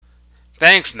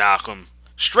Thanks, Nachum.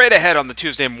 Straight ahead on the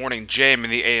Tuesday morning JM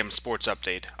in the AM Sports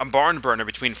Update. A barn burner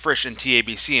between Frisch and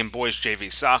TABC in boys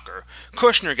JV soccer.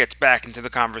 Kushner gets back into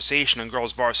the conversation in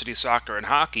girls varsity soccer and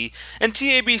hockey, and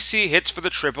TABC hits for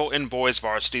the triple in boys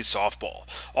varsity softball.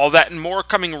 All that and more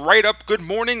coming right up. Good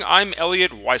morning, I'm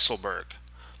Elliot Weisselberg.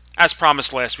 As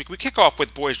promised last week, we kick off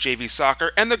with boys JV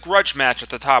soccer and the grudge match at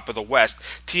the top of the West.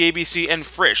 TABC and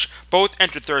Frisch both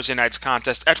entered Thursday night's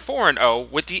contest at 4-0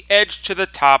 with the edge to the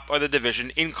top of the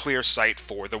division in clear sight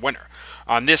for the winner.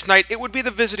 On this night, it would be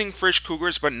the visiting Frisch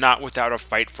Cougars, but not without a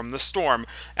fight from the Storm,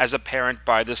 as apparent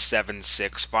by the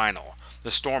 7-6 final. The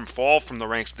Storm fall from the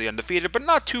ranks of the undefeated, but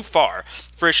not too far.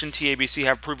 Frisch and TABC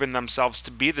have proven themselves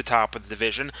to be the top of the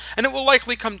division, and it will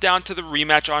likely come down to the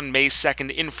rematch on May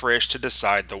 2nd in Frisch to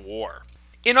decide the war.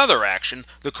 In other action,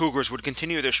 the Cougars would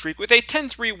continue their streak with a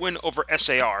 10-3 win over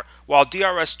SAR, while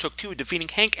DRS took two, defeating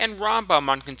Hank and Rambam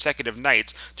on consecutive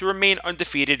nights to remain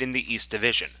undefeated in the East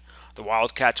Division. The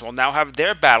Wildcats will now have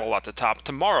their battle at the top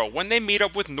tomorrow when they meet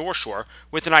up with North Shore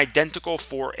with an identical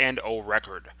 4-0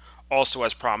 record. Also,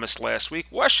 as promised last week,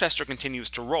 Westchester continues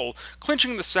to roll,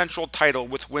 clinching the Central title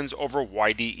with wins over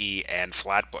YDE and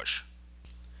Flatbush.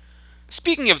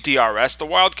 Speaking of DRS, the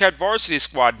Wildcat varsity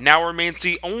squad now remains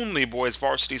the only boys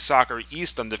varsity soccer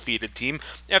East undefeated team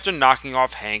after knocking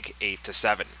off Hank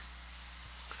 8-7.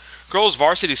 Girls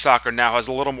varsity soccer now has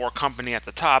a little more company at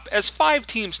the top, as 5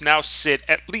 teams now sit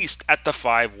at least at the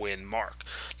 5-win mark.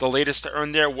 The latest to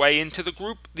earn their way into the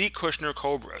group, the Kushner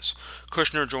Cobras.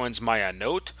 Kushner joins Maya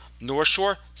Note, North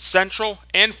Shore, Central,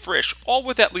 and Frisch, all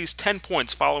with at least 10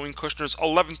 points following Kushner's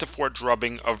 11-4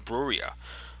 drubbing of Bruria.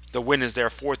 The win is their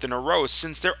fourth in a row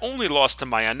since their only loss to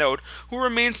Maya Note, who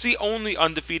remains the only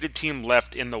undefeated team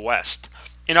left in the West.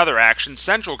 In other action,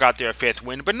 Central got their fifth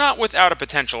win, but not without a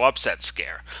potential upset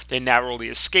scare. They narrowly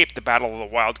escaped the Battle of the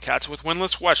Wildcats with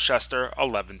winless Westchester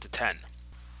 11-10.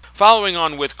 Following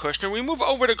on with Kushner, we move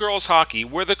over to girls hockey,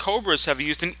 where the Cobras have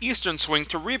used an Eastern swing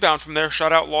to rebound from their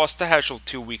shutout loss to Heschel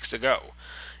 2 weeks ago.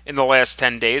 In the last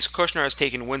 10 days, Kushner has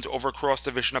taken wins over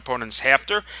cross-division opponents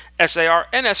Hafter, SAR,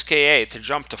 and SKA to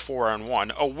jump to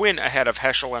 4-1, a win ahead of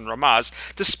Heschel and Ramaz,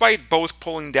 despite both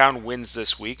pulling down wins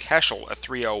this week, Heschel a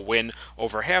 3-0 win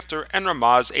over Hafter, and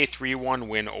Ramaz a 3-1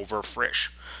 win over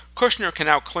Frisch. Kushner can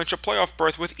now clinch a playoff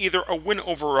berth with either a win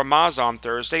over Ramaz on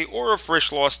Thursday or a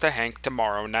Frisch loss to Hank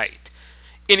tomorrow night.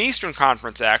 In Eastern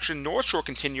Conference action, North Shore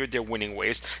continued their winning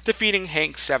ways, defeating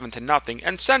Hank 7-0,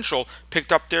 and Central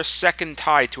picked up their second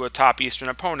tie to a top Eastern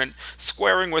opponent,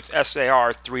 squaring with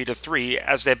SAR 3-3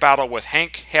 as they battle with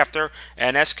Hank, Hafter,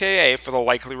 and SKA for the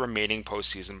likely remaining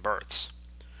postseason berths.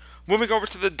 Moving over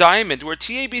to the Diamond, where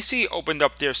TABC opened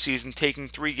up their season taking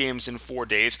 3 games in 4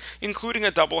 days, including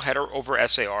a doubleheader over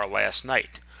SAR last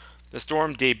night. The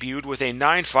Storm debuted with a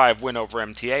 9-5 win over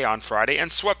MTA on Friday and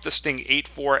swept the Sting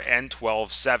 8-4 and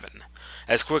 12-7.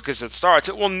 As quick as it starts,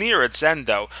 it will near its end,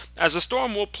 though, as the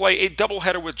Storm will play a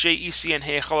doubleheader with JEC and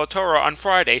Heichel Torah on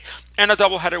Friday and a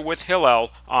doubleheader with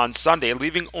Hillel on Sunday,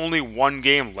 leaving only 1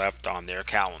 game left on their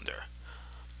calendar.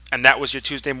 And that was your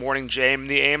Tuesday morning JM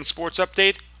the AM Sports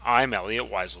Update. I'm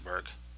Elliot Weiselberg.